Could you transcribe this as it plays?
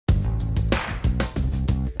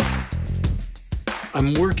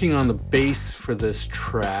I'm working on the bass for this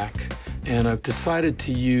track, and I've decided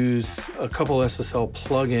to use a couple SSL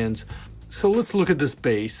plugins. So let's look at this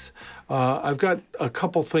bass. I've got a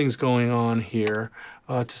couple things going on here.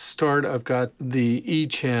 To start, I've got the E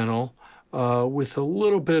channel with a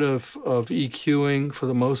little bit of EQing for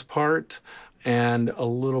the most part, and a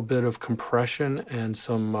little bit of compression and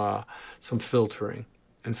some filtering.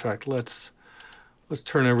 In fact, let's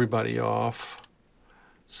turn everybody off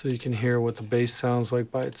so you can hear what the bass sounds like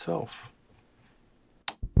by itself.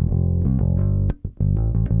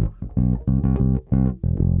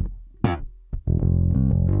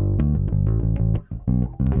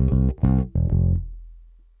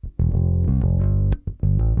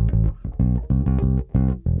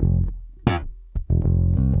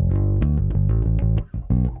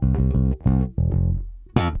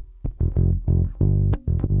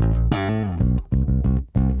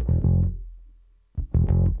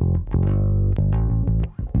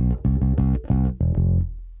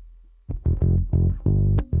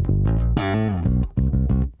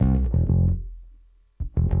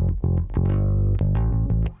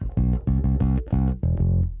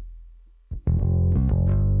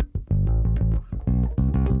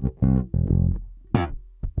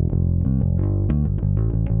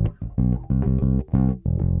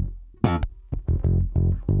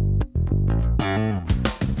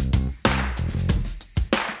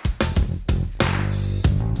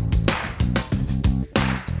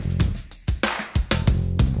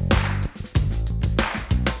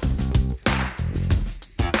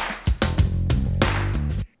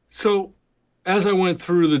 So as I went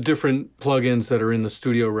through the different plugins that are in the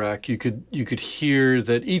studio rack, you could hear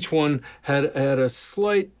that each one had a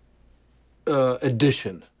slight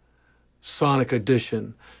sonic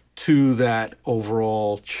addition to that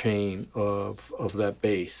overall chain of that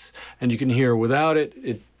bass. And you can hear without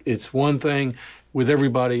it's one thing. With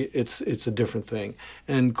everybody, it's a different thing,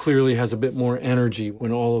 and clearly has a bit more energy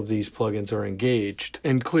when all of these plugins are engaged.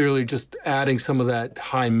 And clearly just adding some of that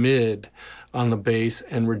high mid on the bass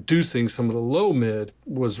and reducing some of the low mid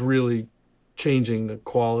was really changing the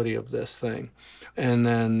quality of this thing. And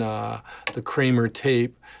then the Kramer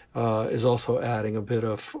tape is also adding a bit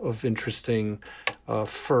of interesting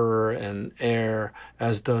fur and air,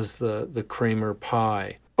 as does the Kramer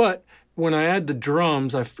Pi. But when I add the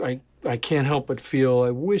drums, I can't help but feel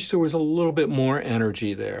I wish there was a little bit more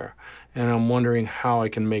energy there. And I'm wondering how I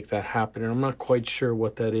can make that happen. And I'm not quite sure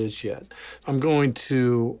what that is yet. I'm going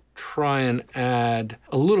to try and add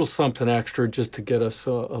a little something extra just to get us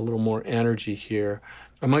a little more energy here.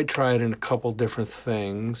 I might try it in a couple different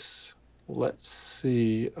things. Let's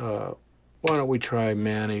see. Why don't we try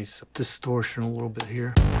Manny's distortion a little bit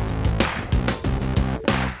here.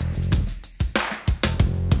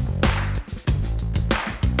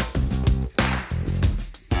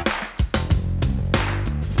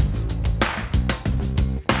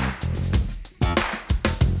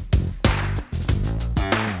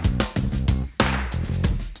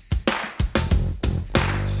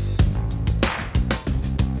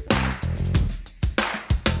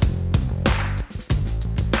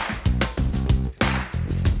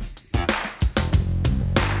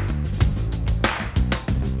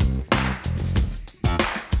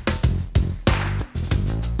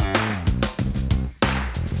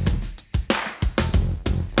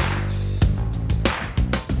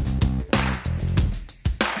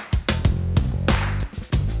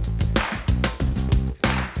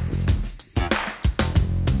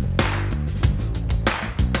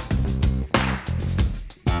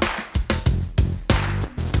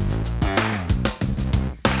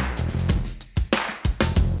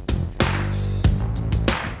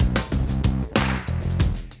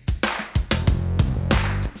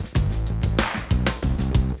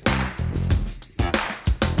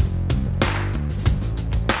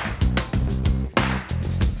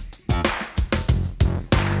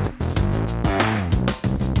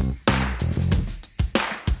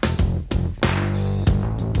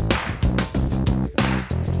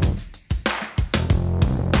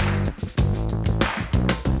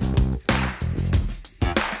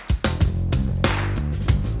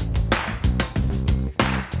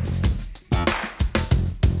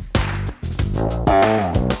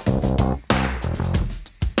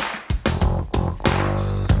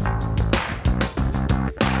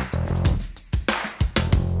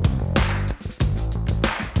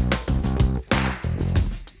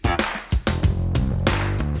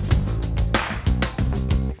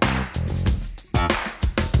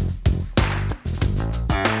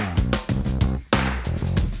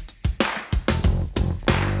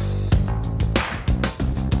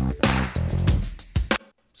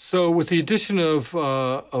 So with the addition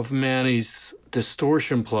of Manny's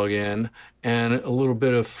distortion plugin and a little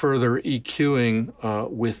bit of further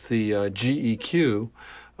EQing with the GEQ,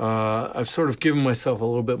 I've sort of given myself a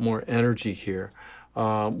little bit more energy here,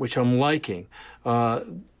 which I'm liking. I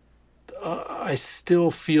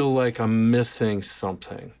still feel like I'm missing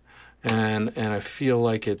something, and I feel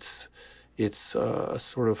like it's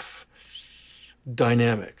sort of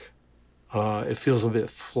dynamic. It feels a bit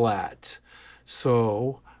flat.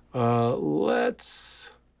 So let's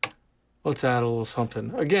add a little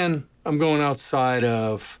something. Again, I'm going outside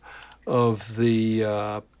of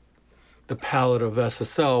the palette of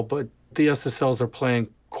SSL, but the SSLs are playing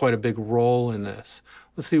quite a big role in this.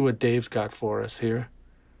 Let's see what Dave's got for us here.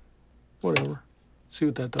 Whatever. See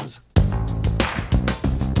what that does.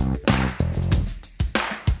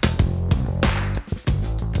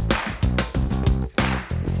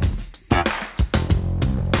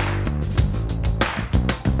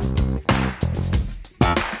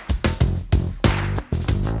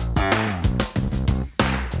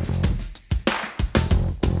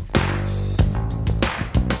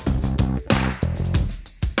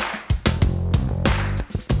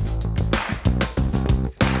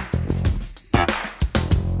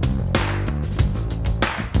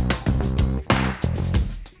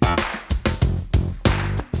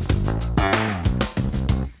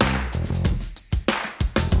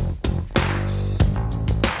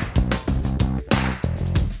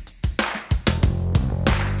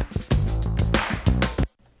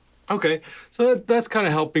 Okay, so that's kind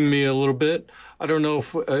of helping me a little bit. I don't know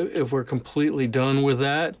if we're completely done with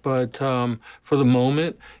that, but for the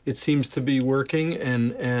moment, it seems to be working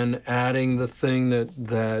and adding the thing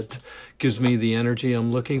that gives me the energy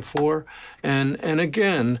I'm looking for. And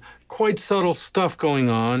again, quite subtle stuff going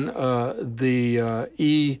on. The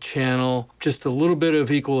E channel, just a little bit of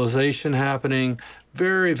equalization happening,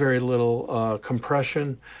 very, very little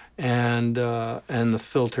compression, and the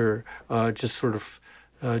filter just sort of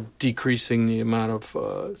decreasing the amount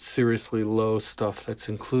of seriously low stuff that's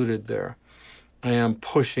included there. I am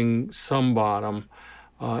pushing some bottom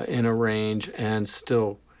in a range and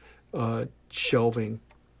still shelving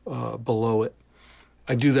below it.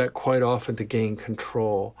 I do that quite often to gain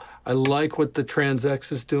control. I like what the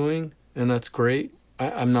Trans-X is doing, and that's great.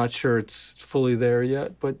 I'm not sure it's fully there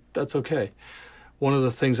yet, but that's okay. One of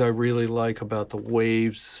the things I really like about the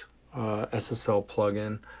Waves SSL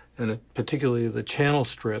plugin, and particularly the channel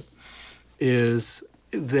strip, is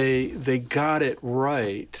they got it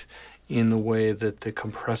right in the way that the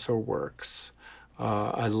compressor works.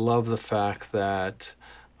 I love the fact that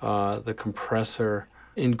the compressor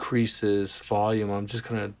increases volume. I'm just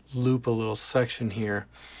going to loop a little section here.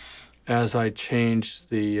 As I change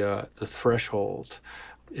the threshold,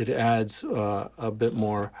 it adds a bit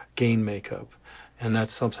more gain makeup, and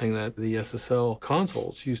that's something that the SSL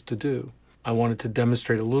consoles used to do. I wanted to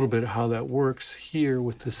demonstrate a little bit how that works here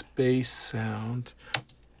with this bass sound.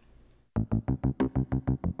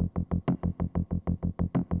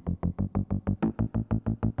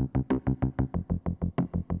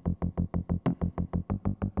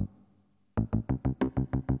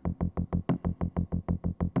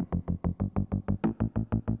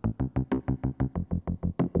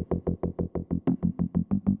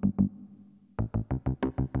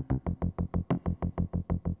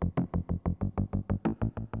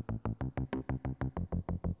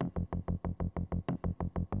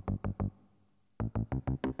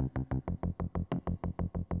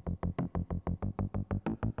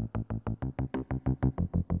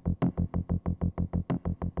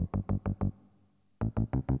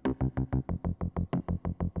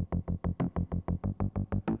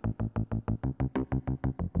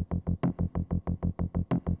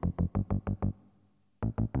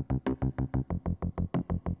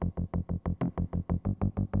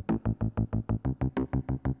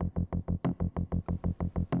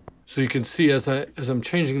 So you can see as I'm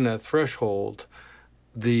changing that threshold,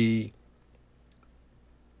 even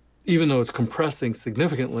though it's compressing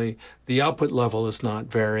significantly, the output level is not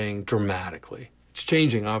varying dramatically. It's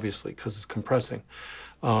changing, obviously, because it's compressing,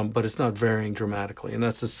 but it's not varying dramatically. And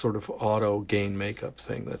that's this sort of auto gain makeup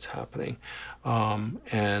thing that's happening.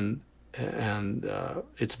 And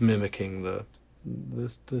it's mimicking the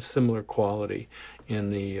similar quality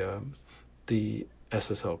in the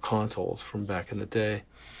SSL consoles from back in the day.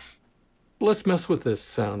 Let's mess with this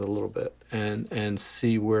sound a little bit and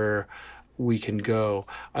see where we can go.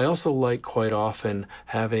 I also like quite often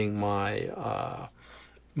having my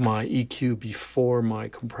my EQ before my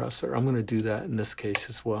compressor. I'm going to do that in this case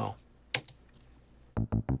as well.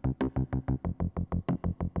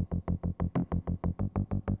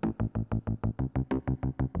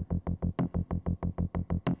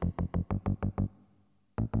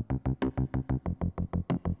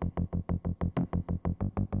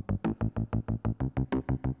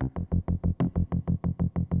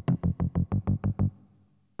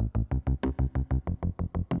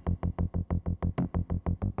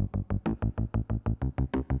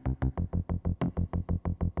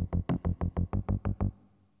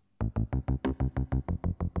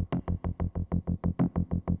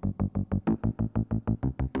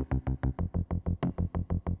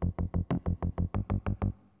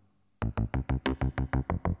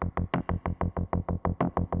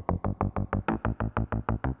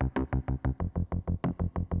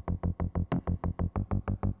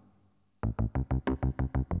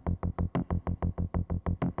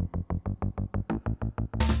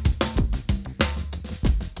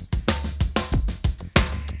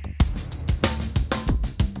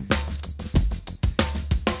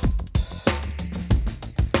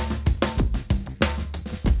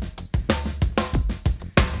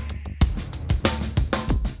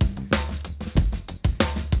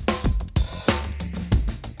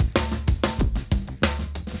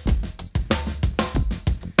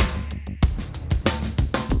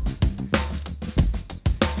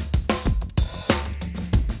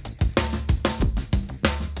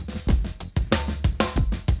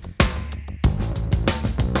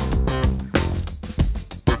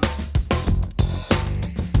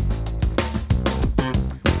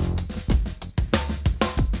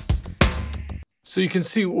 So you can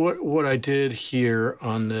see what I did here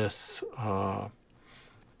on this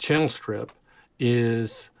channel strip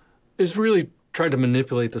is really tried to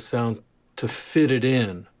manipulate the sound to fit it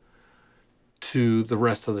in to the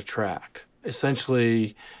rest of the track.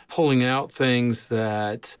 Essentially pulling out things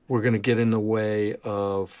that were going to get in the way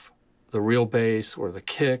of the real bass or the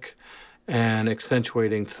kick, and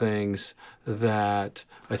accentuating things that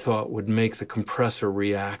I thought would make the compressor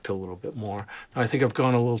react a little bit more. Now, I think I've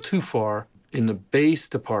gone a little too far in the bass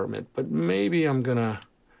department, but maybe I'm gonna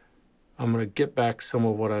get back some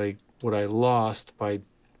of what I lost by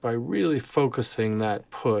really focusing that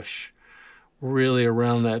push really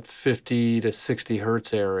around that 50 to 60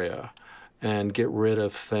 hertz area and get rid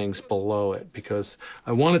of things below it, because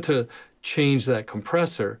I wanted to change that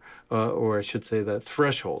compressor, or I should say that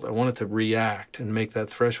threshold. I wanted to react and make that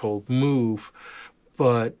threshold move,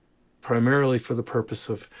 but primarily for the purpose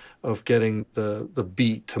of getting the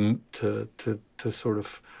beat to sort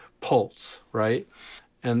of pulse, right?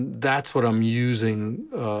 And that's what I'm using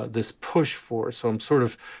this push for. So I'm sort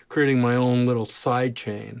of creating my own little side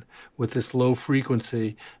chain with this low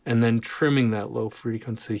frequency and then trimming that low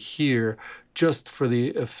frequency here just for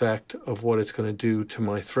the effect of what it's going to do to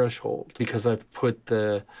my threshold, because I've put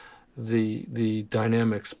the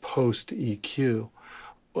dynamics post EQ.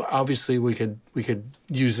 Well, obviously, we could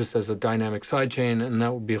use this as a dynamic sidechain, and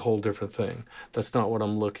that would be a whole different thing. That's not what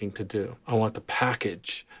I'm looking to do. I want the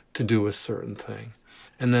package to do a certain thing.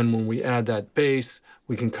 And then when we add that bass,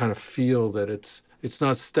 we can kind of feel that it's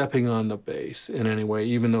not stepping on the bass in any way,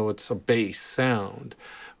 even though it's a bass sound.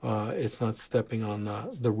 It's not stepping on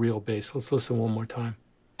the real bass. Let's listen one more time.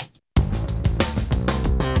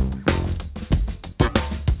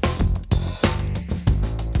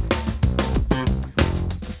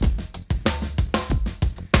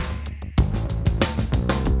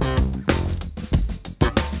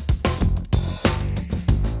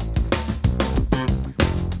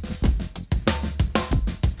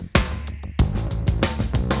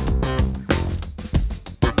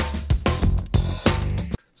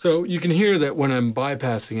 So you can hear that when I'm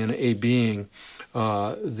bypassing and A-Bing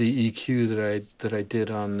the EQ that I did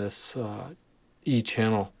on this E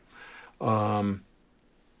channel, that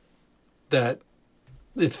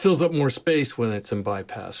it fills up more space when it's in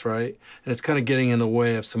bypass, right? And it's kind of getting in the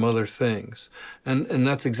way of some other things. And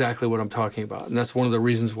that's exactly what I'm talking about. And that's one of the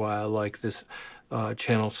reasons why I like this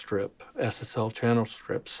channel strip, SSL channel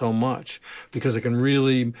strip, so much, because it can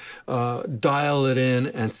really dial it in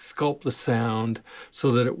and sculpt the sound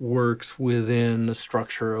so that it works within the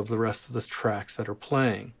structure of the rest of the tracks that are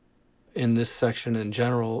playing. In this section in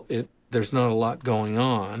general, there's not a lot going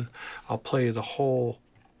on. I'll play the whole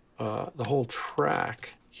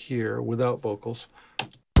track here without vocals.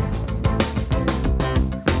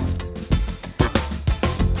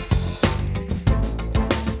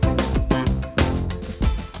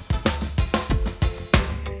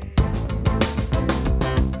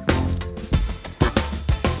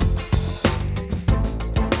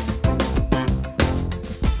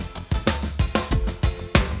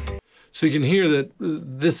 So you can hear that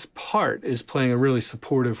this part is playing a really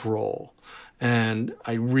supportive role, and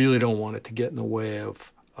I really don't want it to get in the way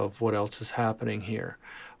of what else is happening here.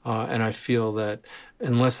 And I feel that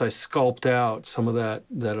unless I sculpt out some of that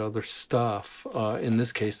other stuff, in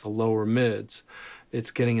this case the lower mids,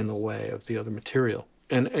 it's getting in the way of the other material.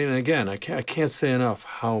 And again, I can't say enough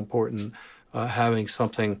how important having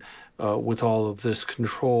something with all of this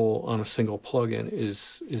control on a single plugin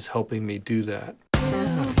is helping me do that.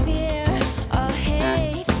 Fear or hate.